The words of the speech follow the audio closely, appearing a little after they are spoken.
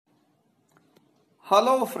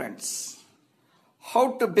Hello, friends. How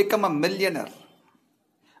to become a millionaire?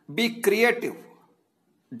 Be creative.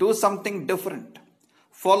 Do something different.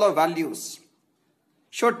 Follow values.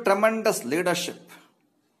 Show tremendous leadership.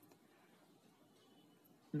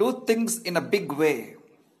 Do things in a big way.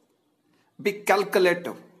 Be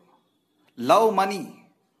calculative. Love money.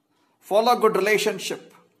 Follow good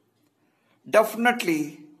relationship.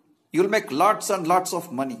 Definitely, you'll make lots and lots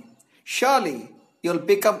of money. Surely, you'll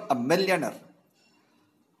become a millionaire.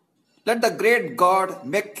 Let the great God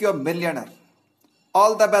make you a millionaire.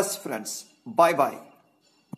 All the best, friends. Bye bye.